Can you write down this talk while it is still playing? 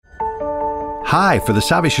Hi, for the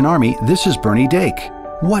Salvation Army, this is Bernie Dake.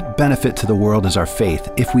 What benefit to the world is our faith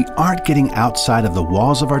if we aren't getting outside of the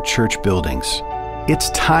walls of our church buildings?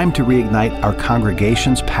 It's time to reignite our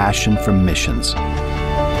congregation's passion for missions.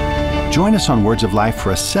 Join us on Words of Life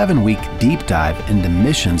for a 7-week deep dive into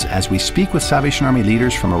missions as we speak with Salvation Army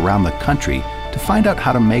leaders from around the country to find out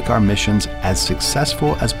how to make our missions as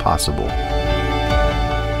successful as possible.